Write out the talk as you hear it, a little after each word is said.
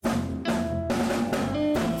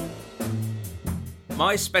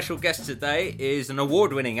My special guest today is an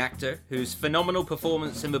award-winning actor whose phenomenal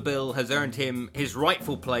performance in The Bill has earned him his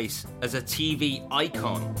rightful place as a TV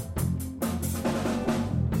icon.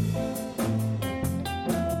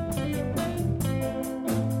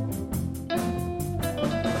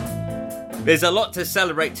 There's a lot to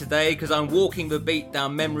celebrate today because I'm walking the beat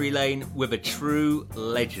down memory lane with a true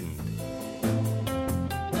legend.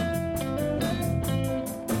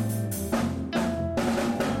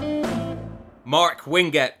 Mark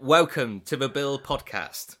Wingett, welcome to the Bill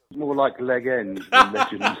podcast. More like leg end than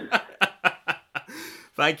legend.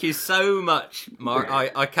 Thank you so much, Mark.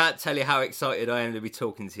 I can't tell you how excited I am to be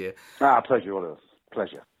talking to you. Pleasure, Oliver.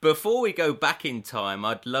 Pleasure. Before we go back in time,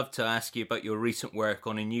 I'd love to ask you about your recent work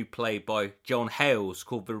on a new play by John Hales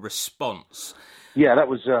called The Response. Yeah, that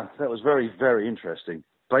was very, very interesting.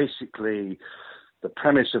 Basically, the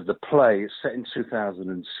premise of the play is set in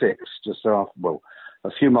 2006, just after, a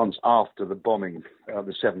few months after the bombing,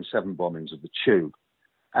 the 7/7 bombings of the Tube.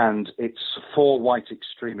 And it's 4 white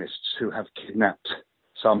extremists who have kidnapped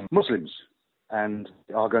some Muslims and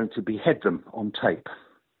are going to behead them on tape.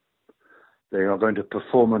 They are going to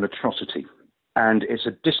perform an atrocity. And it's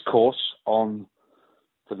a discourse on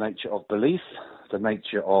the nature of belief, the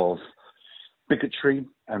nature of bigotry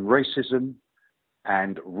and racism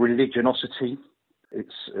and religiosity.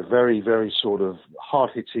 It's a very, very sort of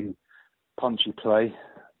hard-hitting, punchy play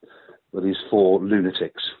with these 4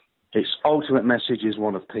 lunatics. Its ultimate message is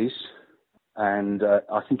one of peace, and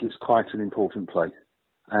I think it's quite an important play.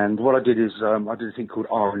 And what I did is I did a thing called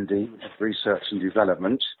R&D, research and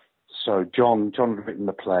development. So John had written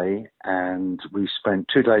the play, and we spent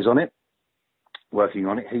 2 days on it, working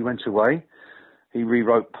on it. He went away. He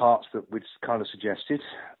rewrote parts that we'd kind of suggested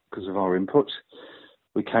because of our input.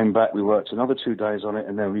 We came back, we worked another 2 days on it,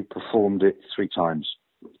 and then we performed it 3 times.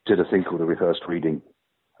 Did a thing called a rehearsed reading.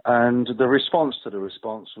 And the response to the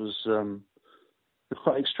response was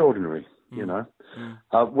quite extraordinary, you know.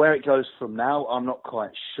 Where it goes from now, I'm not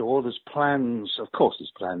quite sure. There's plans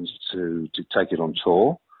to take it on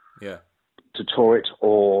tour. Yeah. To tour it,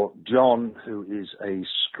 or John, who is a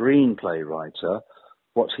screenplay writer,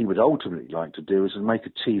 what he would ultimately like to do is make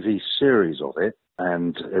a TV series of it.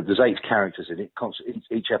 And there's 8 characters in it,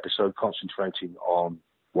 each episode concentrating on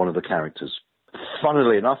one of the characters.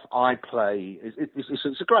 Funnily enough, I play.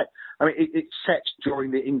 It's a great. I mean, it's set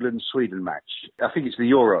during the England-Sweden match. I think it's the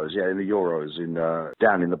Euros. Yeah, in the Euros,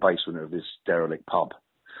 down in the basement of this derelict pub.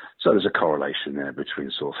 So there's a correlation there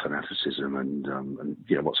between sort of fanaticism and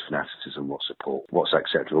what's fanaticism, what's support, what's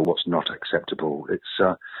acceptable, what's not acceptable. It's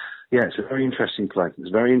a very interesting play. It's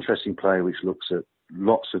a very interesting play which looks at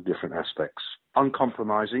lots of different aspects,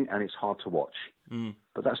 uncompromising, and it's hard to watch.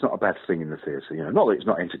 But that's not a bad thing in the theatre. Not that it's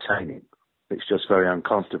not entertaining. It's just very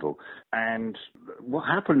uncomfortable. And what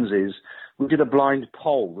happens is we did a blind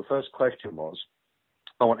poll. The first question was,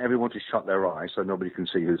 I want everyone to shut their eyes so nobody can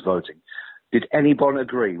see who's voting. Did anyone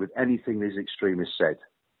agree with anything these extremists said?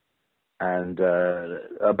 And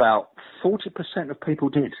about 40% of people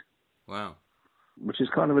did. Wow. Which is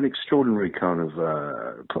kind of an extraordinary kind of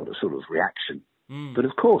sort of reaction. But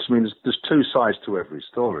of course, I mean, there's 2 sides to every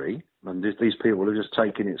story. And these people are just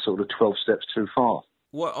taking it sort of 12 steps too far.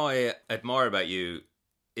 What I admire about you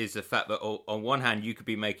is the fact that on one hand you could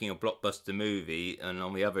be making a blockbuster movie, and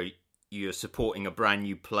on the other you're supporting a brand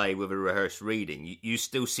new play with a rehearsed reading. You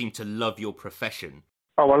still seem to love your profession.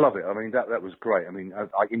 Oh, I love it. I mean, that was great. I mean,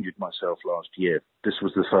 I injured myself last year. This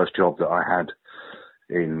was the first job that I had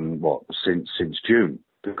since June,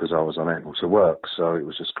 because I was unable to work. So it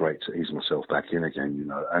was just great to ease myself back in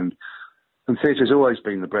again, And theatre's always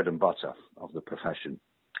been the bread and butter of the profession.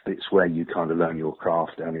 It's where you kind of learn your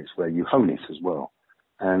craft, and it's where you hone it as well.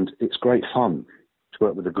 And it's great fun to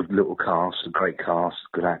work with a good little cast, a great cast,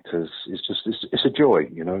 good actors. It's a joy,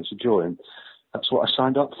 it's a joy. And that's what I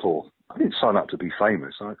signed up for. I didn't sign up to be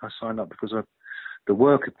famous. I signed up because the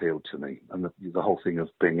work appealed to me, and the whole thing of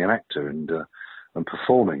being an actor and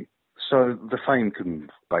performing. So the fame can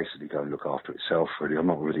basically go and look after itself, really. I'm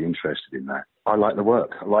not really interested in that. I like the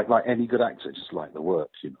work. I like any good actor, just like the work,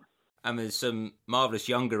 And there's some marvellous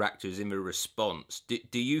younger actors in The Response.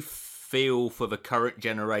 Do you feel for the current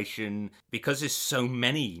generation, because there's so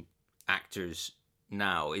many actors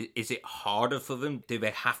now, is it harder for them? Do they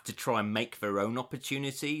have to try and make their own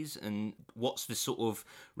opportunities? And what's the sort of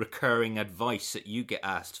recurring advice that you get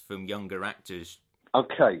asked from younger actors?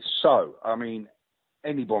 Okay, so, I mean,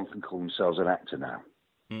 anyone can call themselves an actor now.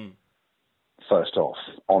 First off.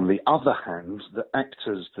 On the other hand, the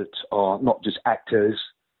actors that are not just actors,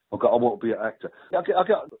 I want to be an actor. I get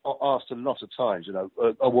asked a lot of times,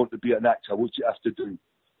 I want to be an actor. What do you have to do?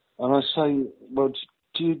 And I say, well,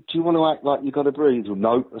 do do you want to act like you got to breathe? Well,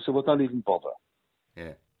 no. I said, well, don't even bother.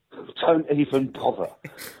 Yeah. Don't even bother.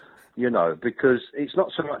 Because it's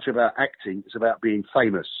not so much about acting, it's about being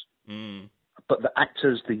famous. Mm. But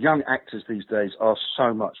the young actors these days are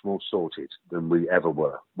so much more sorted than we ever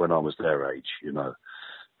were when I was their age,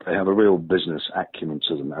 They have a real business acumen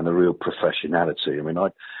to them and a real professionality. I mean,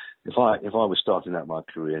 if I was starting out my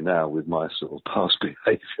career now with my sort of past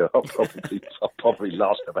behaviour, I'll probably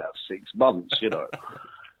last about 6 months,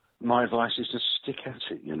 My advice is just stick at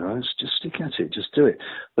it, just stick at it, just do it.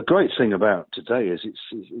 The great thing about today is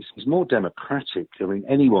it's more democratic. I mean,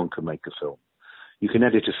 anyone can make a film. You can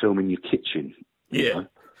edit a film in your kitchen. Yeah.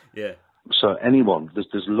 So anyone,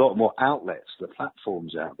 there's a lot more outlets, the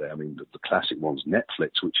platforms out there. I mean, the classic ones,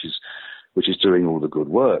 Netflix, which is doing all the good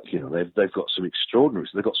work. They've got some extraordinary.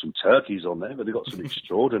 They've got some turkeys on there, but they've got some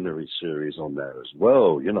extraordinary series on there as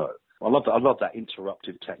well. I love that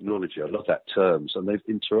interruptive technology. I love that terms, and they've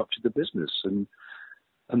interrupted the business. And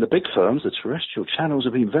the big firms, the terrestrial channels,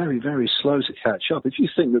 have been very, very slow to catch up. If you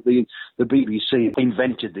think that the BBC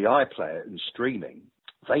invented the iPlayer and streaming,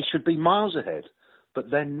 they should be miles ahead, but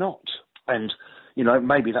they're not. And,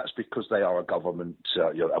 maybe that's because they are a government,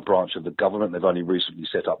 a branch of the government. They've only recently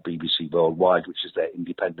set up BBC Worldwide, which is their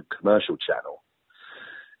independent commercial channel.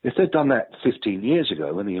 If they'd done that 15 years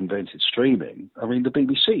ago when they invented streaming, I mean, the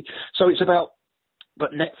BBC. So it's about,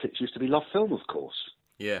 but Netflix used to be Love Film, of course.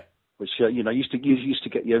 Yeah. Which, used to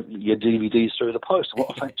get your DVDs through the post. What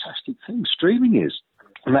a fantastic thing streaming is.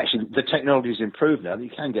 And actually, the technology's improved now. You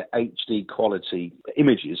can get HD quality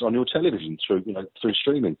images on your television through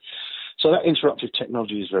streaming. So that interruptive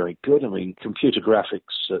technology is very good. I mean, computer graphics,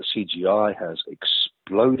 CGI has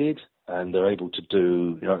exploded, and they're able to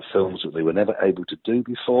do films that they were never able to do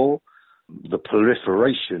before. The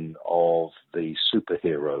proliferation of the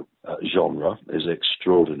superhero genre is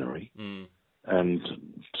extraordinary. Mm. And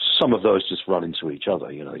some of those just run into each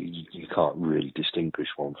other. You can't really distinguish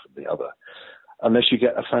one from the other. Unless you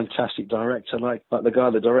get a fantastic director like the guy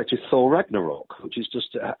that directed Thor Ragnarok, which is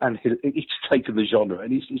just, and he's taken the genre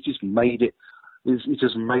and he's just made it, he's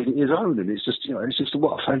just made it his own, and it's just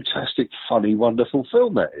what a fantastic, funny, wonderful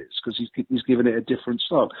film that is, because he's given it a different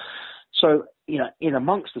style. So in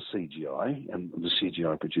amongst the CGI and the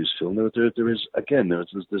CGI produced film, there is again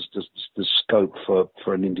there's scope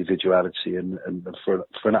for an individuality and for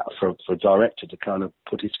a director to kind of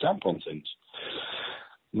put his stamp on things.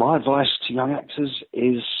 My advice to young actors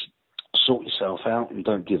is sort yourself out and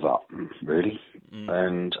don't give up, really. Mm.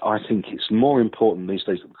 And I think it's more important these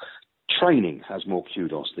days. Training has more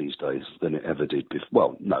kudos these days than it ever did before.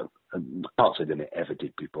 Well, no, I can't say than it ever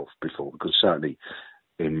did before, because certainly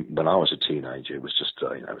when I was a teenager, it was just,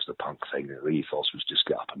 it was the punk thing. The ethos was just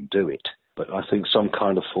get up and do it. But I think some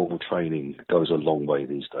kind of formal training goes a long way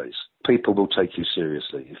these days. People will take you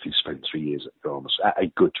seriously if you spent 3 years at a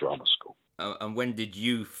good drama school. And when did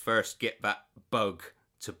you first get that bug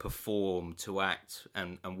to perform, to act,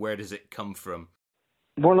 and where does it come from?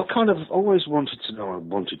 Well, I kind of always wanted to know I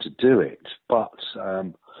wanted to do it, but I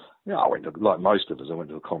went to, like most of us, I went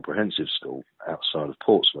to a comprehensive school outside of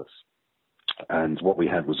Portsmouth, and what we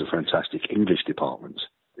had was a fantastic English department.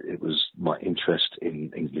 It was my interest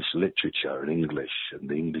in English literature and English and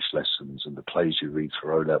the English lessons and the plays you read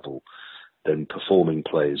for O-level, then performing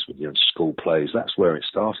plays, school plays. That's where it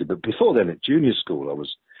started. But before then, at junior school, I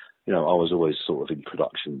was always sort of in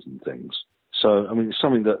productions and things. So, I mean, it's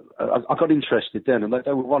something that I got interested then, and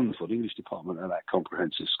they were wonderful. The English department at that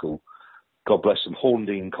comprehensive school, God bless them,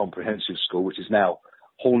 Horndean Comprehensive School, which is now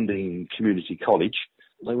Horndean Community College.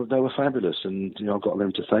 They were fabulous, and I've got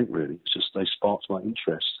them to thank, really. It's just they sparked my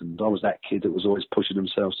interest, and I was that kid that was always pushing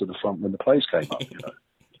themselves to the front when the plays came up.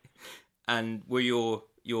 And were your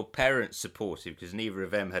parents supportive? Because neither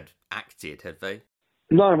of them had acted, had they?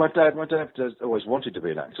 No, my dad always wanted to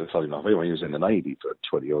be an actor. Funny enough, he was in the Navy for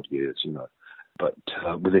 20 odd years, But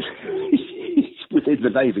within the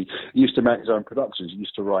Navy, he used to make his own productions. He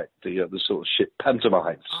used to write the sort of ship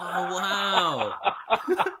pantomimes. Oh wow,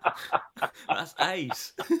 that's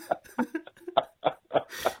ace.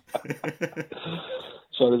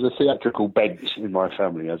 So there's a theatrical bent in my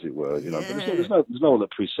family, as it were, But there's no one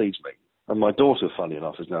that precedes me. And my daughter, funny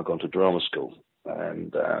enough, has now gone to drama school,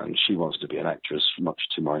 and she wants to be an actress, much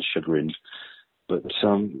to my chagrin. But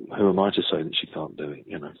who am I to say that she can't do it,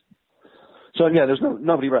 So yeah, there's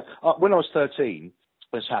nobody around. When I was 13,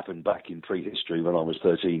 this happened back in prehistory. When I was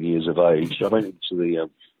 13 years of age, I went into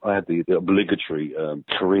I had the obligatory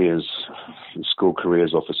school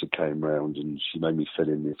careers officer came round, and she made me fill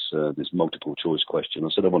in this multiple choice question. I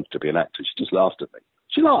said I wanted to be an actor. She just laughed at me.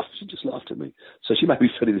 She laughed. She just laughed at me. So she made me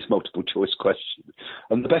fill in this multiple choice question.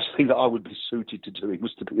 And the best thing that I would be suited to doing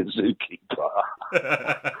was to be a zookeeper.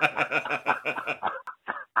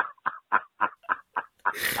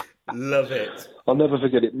 Love it. I'll never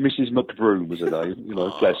forget it. Mrs. McBroom was her name,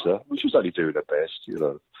 bless her. She was only doing her best,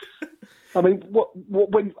 I mean,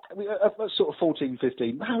 when at sort of 14,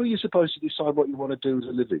 15, how are you supposed to decide what you want to do as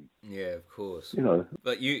a living? Yeah, of course.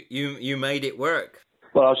 But you made it work.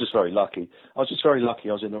 Well, I was just very lucky. I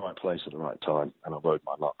was in the right place at the right time, and I rode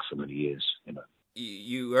my luck for many years,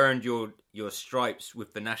 You earned your stripes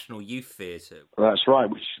with the National Youth Theatre. That's right,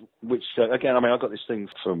 which again, I mean, I got this thing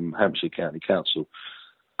from Hampshire County Council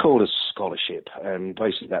called a scholarship, and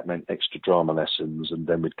basically that meant extra drama lessons, and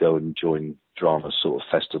then we'd go and join drama sort of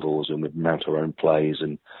festivals, and we'd mount our own plays,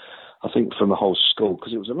 and I think from the whole school,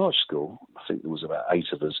 because it was a large school, I think there was about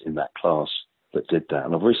 8 of us in that class that did that,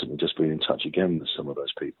 and I've recently just been in touch again with some of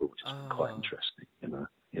those people, which has been quite interesting, I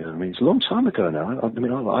mean, it's a long time ago now. I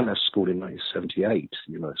mean, I left school in 1978,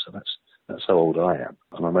 so that's how old I am.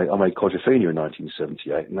 And I made Quadrophenia in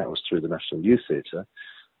 1978, and that was through the National Youth Theatre,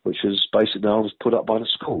 which was basically, I was put up by the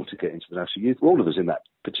school to get into the National Youth. All of us in that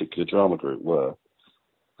particular drama group were.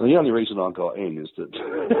 And the only reason I got in is that,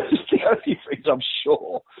 the only reason I'm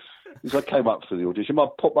sure, is I came up for the audition. My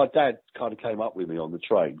dad kind of came up with me on the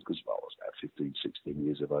train, because I was about 15, 16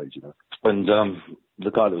 years of age, And the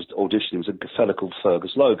guy that was auditioning was a fella called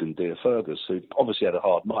Fergus Logan, dear Fergus, who obviously had a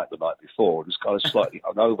hard night the night before and was kind of slightly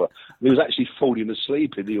hungover. He was actually falling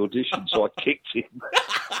asleep in the audition, so I kicked him.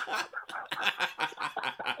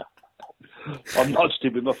 I nudged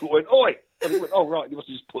him with my foot, went, "Oi!" And he went, "Oh, right, you must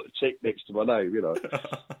have just put a tick next to my name,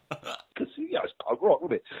 Because, it's punk rock,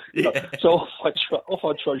 wasn't it? So off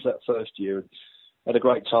I trudged that first year, and had a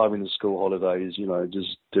great time in the school holidays,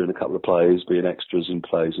 just doing a couple of plays, being extras in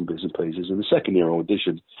plays and bits and pieces. And the second year I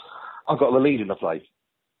auditioned, I got the lead in the play.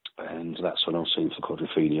 And that's when I was seen for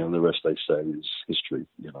Quadrophenia, and the rest, they say, is history,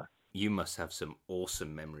 You must have some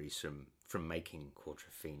awesome memories from making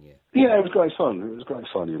Quadrophenia. Yeah, it was great fun.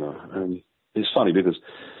 And it's funny because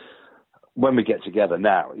when we get together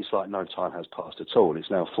now, it's like no time has passed at all.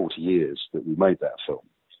 It's now 40 years that we made that film.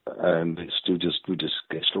 And we just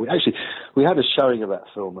get through. Actually, we had a showing of that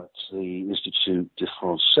film at the Institut de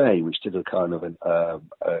Français, which did a kind of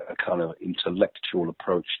intellectual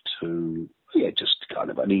approach to just kind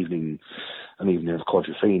of an evening of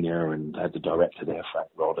Quadrophenia, and had the director there, Frank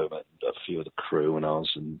Rodder, and a few of the crew and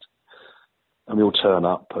us, and we all turn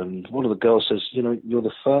up, and one of the girls says, "You're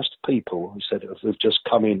the first people," he said, "who've just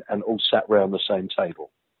come in and all sat round the same table."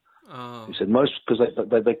 Oh. He said most, because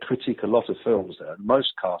they critique a lot of films there.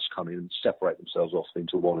 Most casts come in and separate themselves off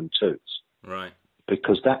into 1 and 2s, right?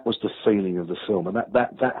 Because that was the feeling of the film, and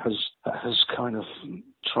that has kind of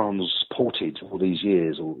transported all these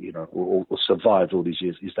years, or survived all these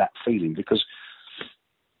years. Is that feeling? Because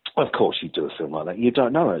of course, you do a film like that, you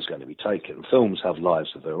don't know how it's going to be taken. Films have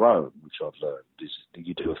lives of their own, which I've learned.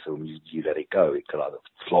 You do a film, you let it go. It could either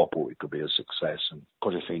flop or it could be a success. And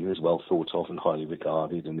Quadrophenia is well thought of and highly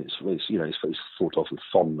regarded, and it's thought of with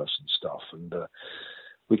fondness and stuff. And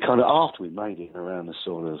we kind of, after we made it, around the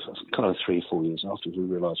sort of kind of 3-4 years after, we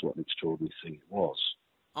realised what an extraordinary thing it was.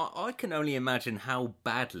 I can only imagine how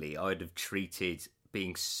badly I'd have treated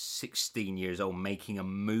being 16 years old making a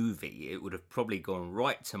movie. It would have probably gone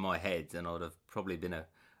right to my head, and I'd have probably been a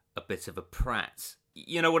bit of a prat.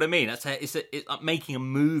 You know what I mean? It's like making a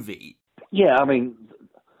movie. Yeah, I mean,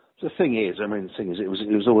 the thing is, it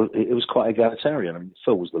was quite egalitarian. I mean,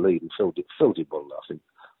 Phil was the lead, and Phil did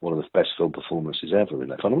one of the best film performances ever in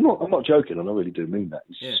that film. I'm not joking, and I really do mean that.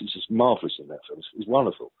 He's just marvellous in that film. He's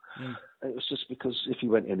wonderful. Mm. It was just because if you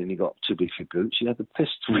went in and you got too big for boots, you had the piss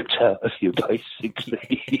ripped out of you,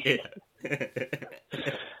 basically.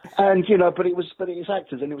 And but it was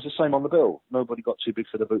actors, and it was the same on the bill. Nobody got too big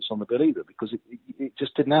for the boots on the bill either, because it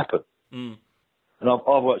just didn't happen. Mm. And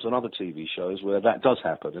I've worked on other TV shows where that does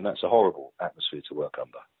happen, and that's a horrible atmosphere to work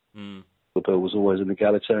under. Mm. The bill was always an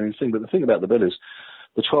egalitarian thing, but the thing about the bill is,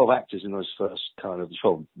 the 12 actors in those first the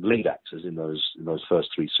 12 lead actors in those first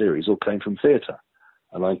 3 series all came from theatre,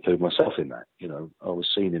 and I include myself in that. I was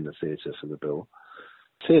seen in the theatre for the bill.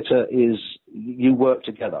 Theatre is, you work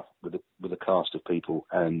together with a cast of people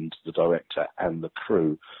and the director and the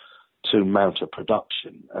crew to mount a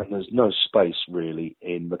production, and there's no space really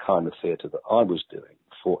in the kind of theatre that I was doing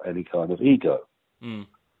for any kind of ego. Mm.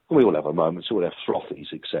 We all have our moments, we all have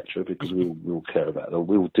frothies, etc., because we all care about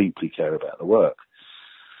we all deeply care about the work.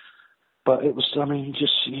 But it was,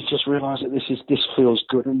 you just realise that this feels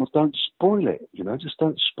good, and don't spoil it, just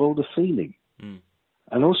don't spoil the feeling. Mm.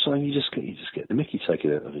 And also, you just get the mickey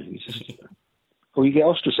taken out of it. Or you get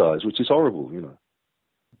ostracised, which is horrible,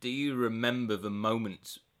 Do you remember the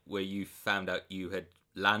moments where you found out you had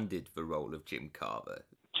landed the role of Jim Carver?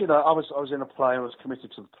 Do you know, I was in a play. I was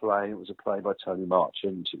committed to the play. It was a play by Tony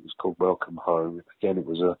Marchant. It was called Welcome Home. Again, it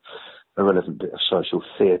was a relevant bit of social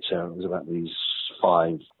theatre. It was about these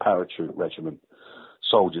 5 paratroop regiment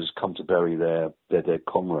soldiers come to bury their dead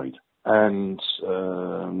comrade. And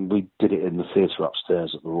we did it in the theatre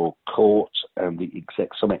upstairs at the Royal Court, and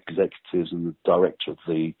some executives and the director of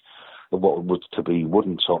what was to be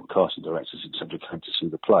Woodentop, casting directors, etc., came to see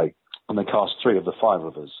the play. And they cast 3 of the 5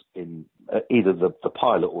 of us in either the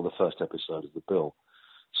pilot or the first episode of the bill.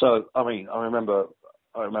 So, I mean, I remember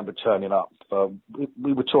turning up.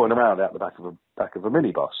 We were touring around out the back of a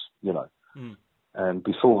minibus, you know. Mm. And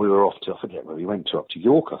before we were off to, I forget where we went to, up to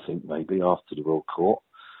York, I think, maybe, after the Royal Court.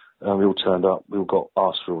 We all turned up. We all got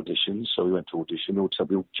asked for auditions, so we went to audition.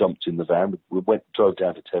 We all jumped in the van. We drove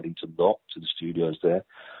down to Teddington Lock, to the studios there.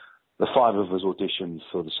 The 5 of us auditioned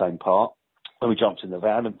for the same part. And we jumped in the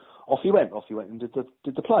van and off he went and did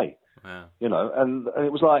the play. Wow. You know, and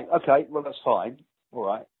it was like, okay, well, that's fine. All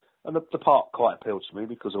right. And the part quite appealed to me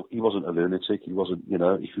because he wasn't a lunatic. He wasn't, you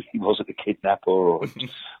know, he wasn't a kidnapper or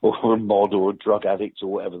a mod or a drug addict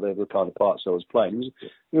or whatever the kind of parts I was playing.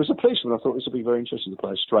 He was a policeman. I thought this would be very interesting to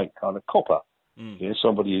play a straight kind of copper. You know,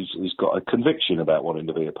 somebody who's got a conviction about wanting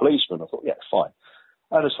to be a policeman. I thought, yeah, fine.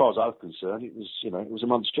 And as far as I was concerned, it was, you know, it was a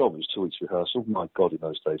month's job. It was 2 weeks rehearsal. My God, in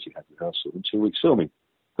those days you had rehearsal and 2 weeks filming.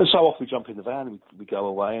 And so off we jump in the van and we go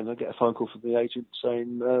away, and I get a phone call from the agent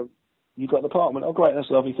saying, you got an apartment? Oh, great, that's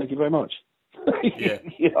lovely, thank you very much. Yeah.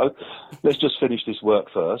 You know, let's just finish this work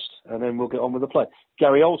first, and then we'll get on with the play.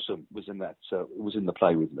 Gary Olsen was in the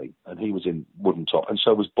play with me, and he was in Woodentop, and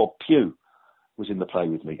so was Bob Pugh was in the play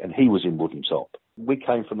with me, and he was in Woodentop. We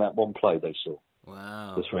came from that one play they saw.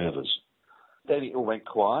 Wow. The 3 of us. Then it all went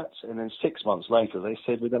quiet, and then 6 months later they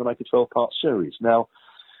said we're going to make a 12-part series. Now,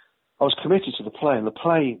 I was committed to the play, and the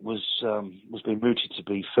play was being mooted to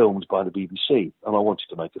be filmed by the BBC, and I wanted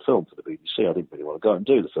to make a film for the BBC. I didn't really want to go and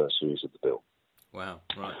do the first series of the bill. Wow,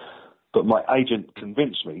 right. But my agent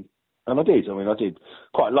convinced me, and I did. I mean, I did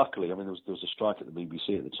quite luckily. I mean, there was a strike at the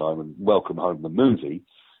BBC at the time, and Welcome Home, the movie,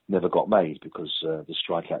 never got made because the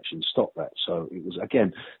strike action stopped that. So it was,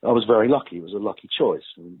 again, I was very lucky. It was a lucky choice.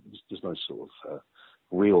 I mean, there's no sort of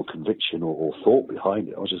real conviction or thought behind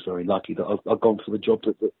it. I was just very lucky that I'd gone for the job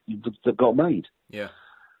that got made. Yeah.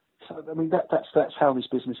 So, I mean, that's how this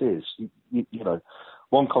business is. You know,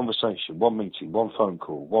 one conversation, one meeting, one phone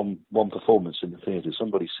call, one performance in the theatre,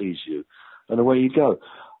 somebody sees you, and away you go.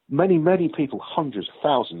 Many, many people, hundreds,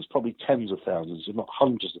 thousands, probably tens of thousands, if not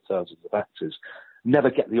hundreds of thousands of actors,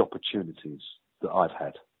 never get the opportunities that I've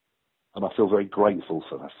had. And I feel very grateful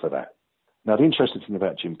for that. Now, the interesting thing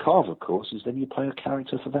about Jim Carver, of course, is then you play a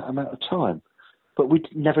character for that amount of time. But we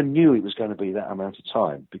never knew it was going to be that amount of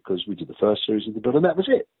time because we did the first series of the bill and that was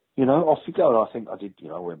it. You know, off you go. And I think I did, you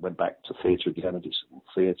know, I went back to theatre again. I did some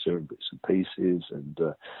theatre and bits and pieces. And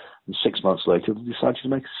 6 months later, we decided to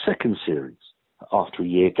make a second series after a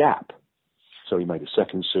year gap. So we made a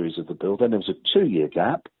second series of the bill. Then there was a 2-year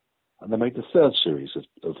gap. And they made the third series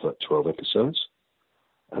of 12 episodes.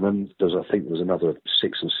 And then there was another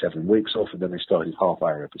 6 or 7 weeks off, and then they started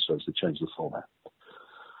half-hour episodes. They changed the format.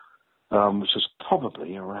 Which was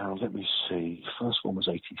probably around, let me see, first one was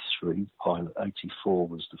 83, pilot, 84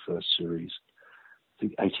 was the first series. I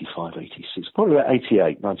think 85, 86, probably about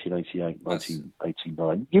 88, 1988,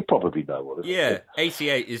 1989. You probably know what it is. Yeah,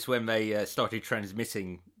 88 is when they started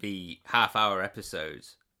transmitting the half-hour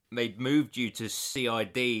episodes. They'd moved you to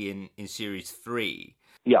CID in Series 3.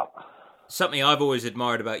 Yeah. Something I've always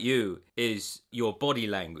admired about you is your body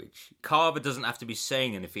language. Carver doesn't have to be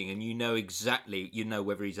saying anything, and you know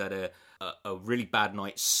whether he's had a really bad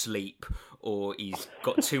night's sleep or he's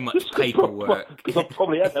got too much paperwork. Because I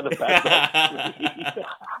probably had a bad night's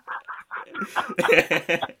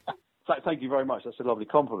sleep. Thank you very much. That's a lovely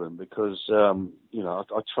compliment because, you know,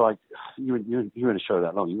 I tried. You're in a show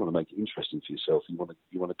that long. You want to make it interesting for yourself. You want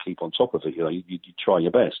to keep on top of it. You know, you try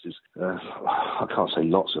your best. I can't say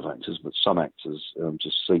lots of actors, but some actors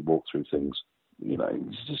just sleepwalk through things. You know,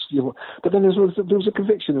 it's just. But then there was a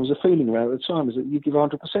conviction. There was a feeling around at the time is that you give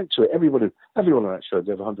 100% to it. Everyone on that show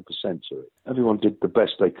gave 100% to it. Everyone did the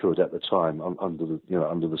best they could at the time under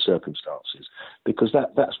the circumstances, because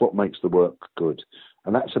that's what makes the work good.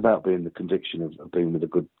 And that's about being the conviction of being with a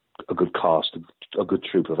good cast, a good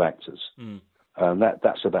troupe of actors. Mm. And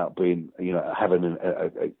that's about being, you know, having an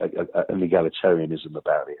egalitarianism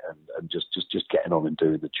about it and just getting on and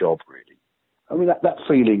doing the job, really. I mean, that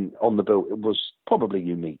feeling on the bill, it was probably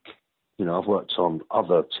unique. You know, I've worked on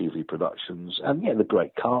other TV productions and, yeah, the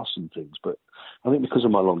great cast and things, but I think because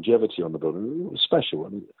of my longevity on the building, it was special.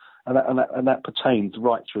 And that pertained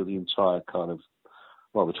right through the entire kind of,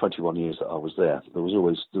 well, the 21 years that I was there. There was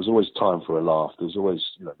always time for a laugh. There was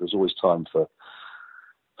always time for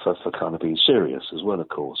kind of being serious as well, of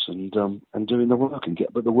course, and doing the work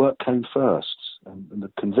but the work came first, and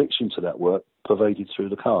the conviction to that work pervaded through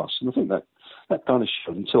the cast. And I think that kind of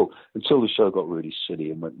showed until the show got really silly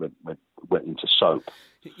and went into soap.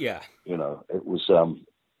 Yeah, it was that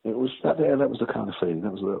was the kind of feeling.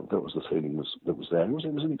 That was the feeling that was there. It was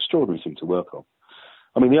an extraordinary thing to work on.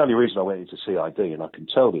 I mean, the only reason I went into CID, and I can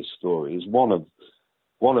tell this story, is one of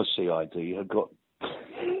CID had got,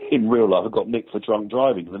 in real life, had got nicked for drunk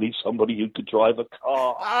driving. They need somebody who could drive a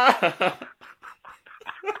car.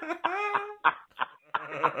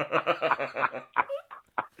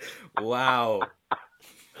 Wow.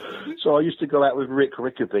 So I used to go out with Rick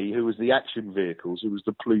Rickaby, who was the action vehicles, who was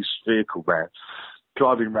the police vehicle man,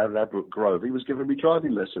 driving around Ladbroke Grove. He was giving me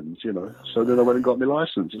driving lessons, So then I went and got my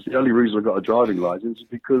licence. It's the only reason I got a driving licence is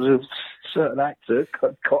because of a certain actor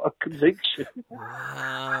got a conviction.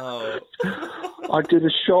 Wow. I did a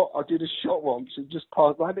shot once. It just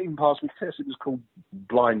passed. I hadn't even passed my test. It was called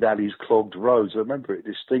Blind Alley's Clogged Roads. I remember it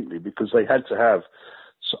distinctly because they had to have.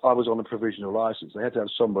 So I was on a provisional licence. They had to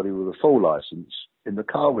have somebody with a full licence in the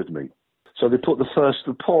car with me. So they put the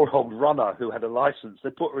poor old runner who had a licence,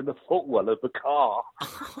 they put her in the footwell of the car.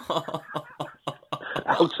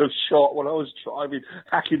 Out of shot while I was driving,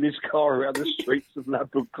 hacking this car around the streets of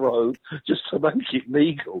Ladbroke Grove just to make it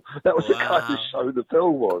legal. That was the kind of show the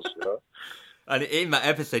film was, And in that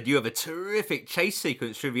episode, you have a terrific chase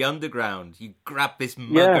sequence through the underground. You grab this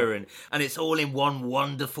mugger and it's all in one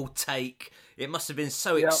wonderful take. It must have been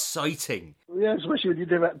so exciting. Yeah, especially when you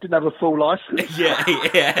didn't have a full licence.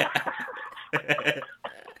 Yeah.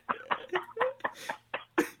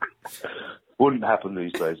 Wouldn't happen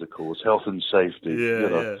these days, of course. Health and safety.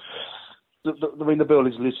 Yeah. The bill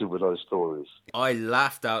is littered with those stories. I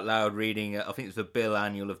laughed out loud reading, I think it was the Bill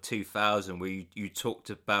Annual of 2000, where you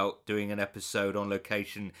talked about doing an episode on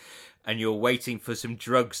location and you're waiting for some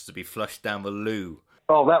drugs to be flushed down the loo.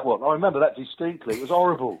 Oh, that one. I remember that distinctly. It was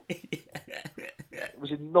horrible. It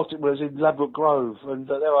was in Ladbroke Grove, and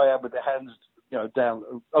there I am with the hands, down,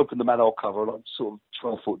 open the manhole cover, like sort of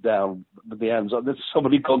 12 foot down with the hands up. There's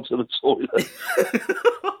somebody gone to the toilet.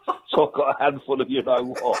 So I've got a handful of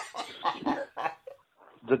what.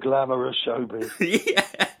 The glamour of showbiz.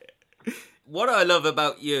 Yeah. What I love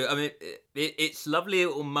about you, I mean, it's lovely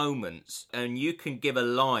little moments, and you can give a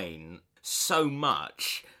line so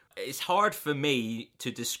much. It's hard for me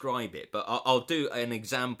to describe it, but I'll do an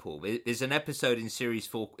example. There's an episode in Series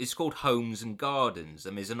 4, it's called Homes and Gardens,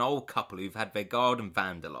 and there's an old couple who've had their garden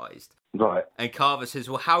vandalised. Right. And Carver says,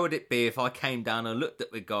 well, how would it be if I came down and looked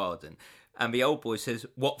at the garden? And the old boy says,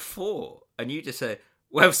 what for? And you just say,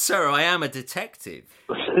 well, sir, I am a detective.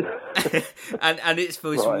 and it's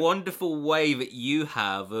for this wonderful way that you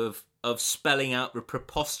have of spelling out the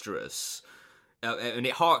preposterous. And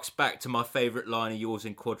it harks back to my favourite line of yours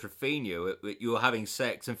in Quadrophenia. You're having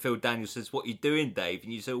sex and Phil Daniels says, what are you doing, Dave?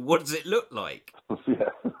 And you say, what does it look like? Yeah.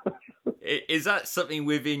 Is that something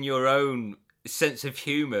within your own sense of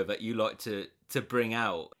humour that you like to bring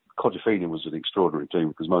out? Quadrophenia was an extraordinary team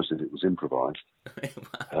because most of it was improvised.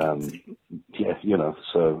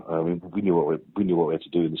 So I mean, we knew what we had to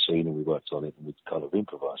do in the scene, and we worked on it, and we kind of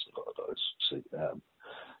improvised a lot of those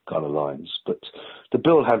kind of lines. But the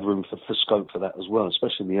bill had room for scope for that as well,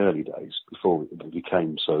 especially in the early days before we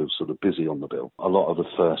became so sort of busy on the bill. A lot of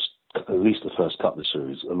at least the first couple of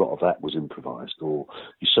series, a lot of that was improvised, or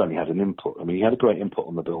you certainly had an input. I mean, you had a great input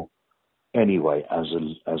on the bill anyway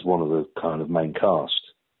as one of the kind of main cast.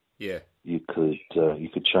 Yeah, you could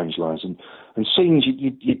change lines and scenes.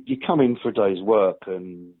 You come in for a day's work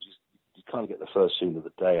and you kind of get the first scene of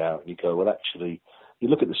the day out, and you go, well, actually, you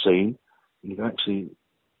look at the scene and you go, actually,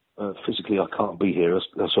 physically, I can't be here,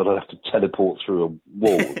 so I'd have to teleport through a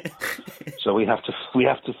wall. So we have to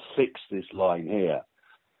fix this line here.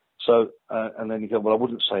 So and then you go, well, I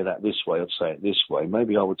wouldn't say that this way. I'd say it this way.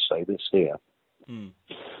 Maybe I would say this here. Mm.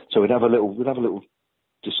 So we'd have a little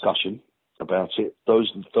discussion about it.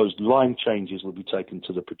 Those line changes would be taken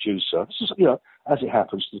to the producer. This is, as it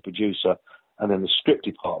happens, to the producer, and then the script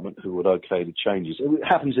department who would okay the changes. It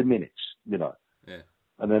happens in minutes, Yeah.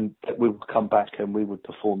 And then we would come back and we would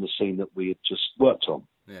perform the scene that we had just worked on.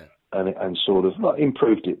 Yeah. And sort of not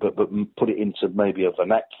improved it, but put it into maybe a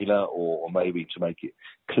vernacular or maybe to make it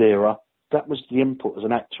clearer. That was the input as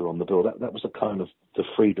an actor on the bill. That was the kind of the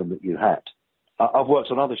freedom that you had. I've worked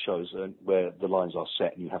on other shows where the lines are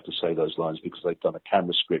set and you have to say those lines because they've done a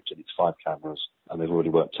camera script and it's 5 cameras and they've already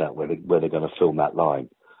worked out where they're going to film that line.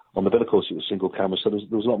 On the bill, of course, it was single camera, so there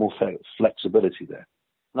was a lot more flexibility there.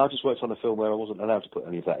 And I just worked on a film where I wasn't allowed to put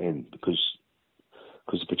any of that in because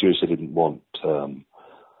the producer didn't want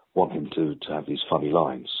him to have these funny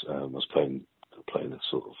lines. I was playing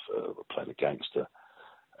a gangster,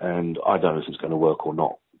 and I don't know if it's going to work or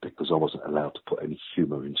not because I wasn't allowed to put any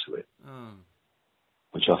humour into it,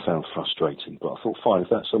 which I found frustrating. But I thought, fine, if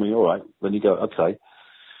that's something, all right. Then you go, okay.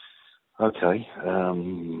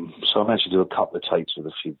 So I managed to do a couple of takes with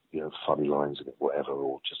a few, funny lines in it, whatever,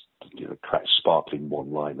 or just, crack sparkling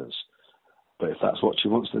one-liners. But if that's what she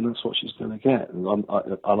wants, then that's what she's going to get. And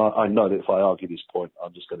I know that if I argue this point,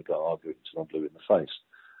 I'm just going to go argue it until I'm blue in the face,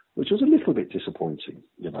 which was a little bit disappointing,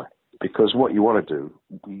 because what you want to do,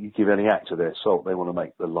 you give any actor their salt, they want to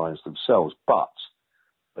make the lines themselves, but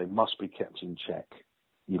they must be kept in check.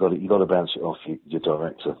 You got to bounce it off your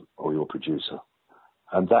director or your producer.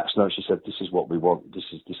 And she said, this is what we want. This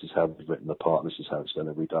is how we've written the part. And this is how it's going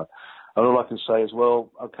to be done. And all I can say is,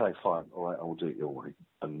 well, okay, fine, all right, I will do it your way,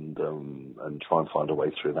 and try and find a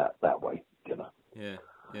way through that way. Yeah.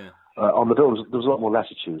 On the bill, there was a lot more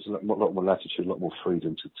latitude, a lot more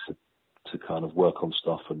freedom to kind of work on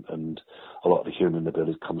stuff, and a lot of the humour in the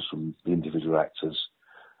bill comes from the individual actors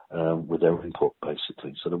with their input,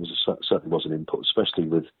 basically. So there certainly was an input, especially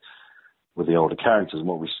with the older characters. And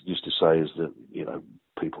what we used to say is that,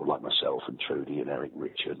 people like myself and Trudy and Eric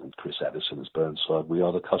Richard and Chris Addison as Burnside, we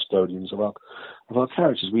are the custodians of our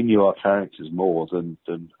characters. We knew our characters more than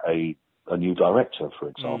a new director, for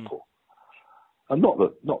example. And not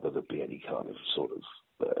that there'd be any kind of sort of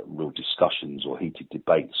real discussions or heated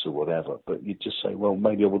debates or whatever, but you'd just say, well,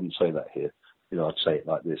 maybe I wouldn't say that here. I'd say it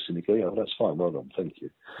like this. And you go, yeah, well, that's fine. Well done. Thank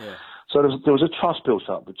you. Yeah. So there was a trust built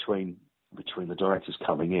up between the directors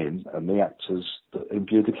coming in and the actors that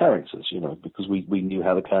imbued the characters, because we knew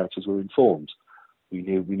how the characters were informed. We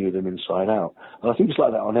knew them inside out. And I think it's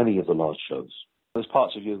like that on any of the large shows. There's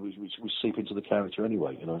parts of you which seep into the character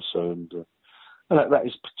anyway, so, and that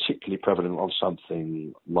is particularly prevalent on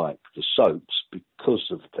something like the soaps because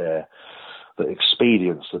of the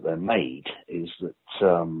expedience that they're made is that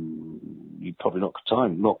you've probably not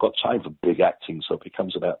got time for big acting, so it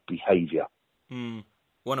becomes about behaviour.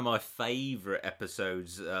 One of my favourite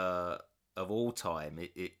episodes of all time,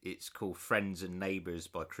 it's called Friends and Neighbours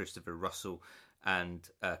by Christopher Russell, and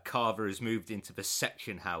Carver has moved into the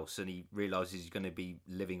section house and he realises he's going to be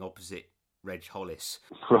living opposite Reg Hollis.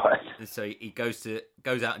 Right. And so he goes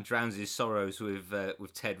out and drowns his sorrows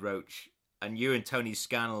with Ted Roach, and you and Tony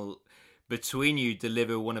Scannell, between you,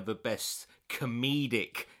 deliver one of the best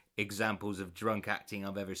comedic examples of drunk acting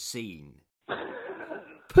I've ever seen.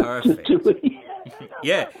 Perfect.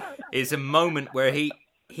 Yeah, it's a moment where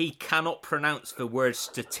he cannot pronounce the word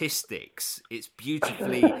statistics. It's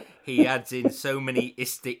beautifully, he adds in so many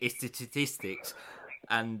statistics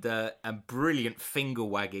and brilliant finger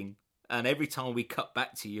wagging. And every time we cut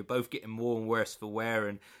back to you, you're both getting more and worse for wear.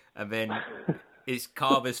 And then it's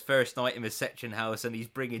Carver's first night in the section house and he's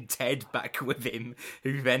bringing Ted back with him,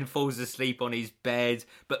 who then falls asleep on his bed.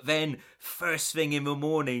 But then first thing in the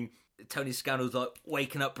morning, Tony Scannell's like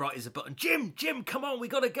waking up bright as a button. Jim, come on, we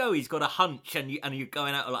gotta go. He's got a hunch, and you're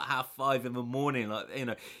going out at like 5:30 in the morning,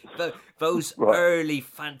 those early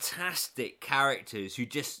fantastic characters who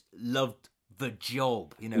just loved the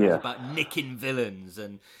job. It was about nicking villains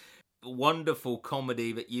and wonderful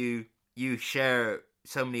comedy that you share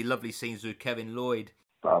so many lovely scenes with Kevin Lloyd.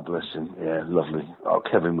 Oh, bless him. Yeah, lovely. Oh,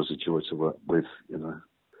 Kevin was a joy to work with.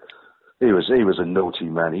 He was a naughty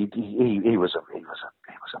man. He was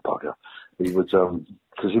a bugger. He would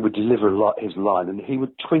because he would deliver his line and he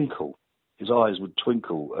would twinkle. His eyes would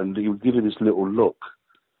twinkle and he would give you this little look,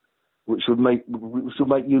 which would make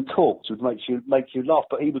you talk, which would make you laugh.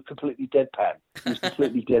 But he was completely deadpan. He was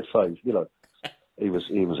completely dead faced. He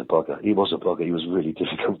was a bugger. He was a bugger. He was really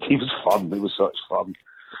difficult. He was fun. It was such fun.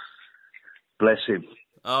 Bless him.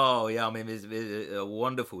 Oh yeah, I mean, there's a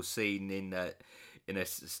wonderful scene in a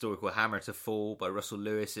story called Hammer to Fall by Russell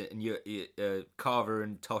Lewis, and Carver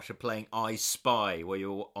and Tosh are playing I Spy, where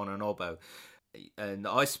you're on an oboe. And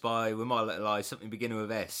I Spy, with my little eye, something beginning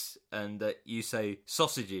with S, and you say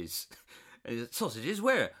sausages. And sausages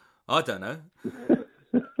where? I don't know.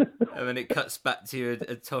 And then it cuts back to you,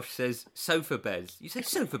 and Tosh says sofa beds. You say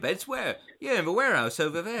sofa beds where? Yeah, in the warehouse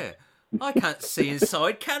over there. I can't see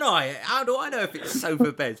inside, can I? How do I know if it's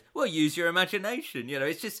sofa beds? Well, use your imagination.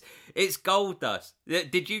 It's gold dust.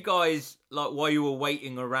 Did you guys, while you were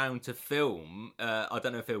waiting around to film, I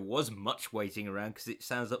don't know if there was much waiting around because it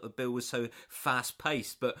sounds like the bill was so fast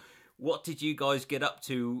paced, but what did you guys get up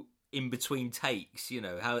to in between takes?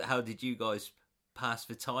 How did you guys pass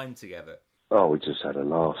the time together? Oh, we just had a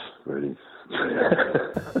laugh, really.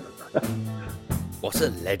 What a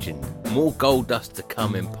legend. More Gold Dust to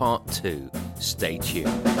come in part 2. Stay tuned.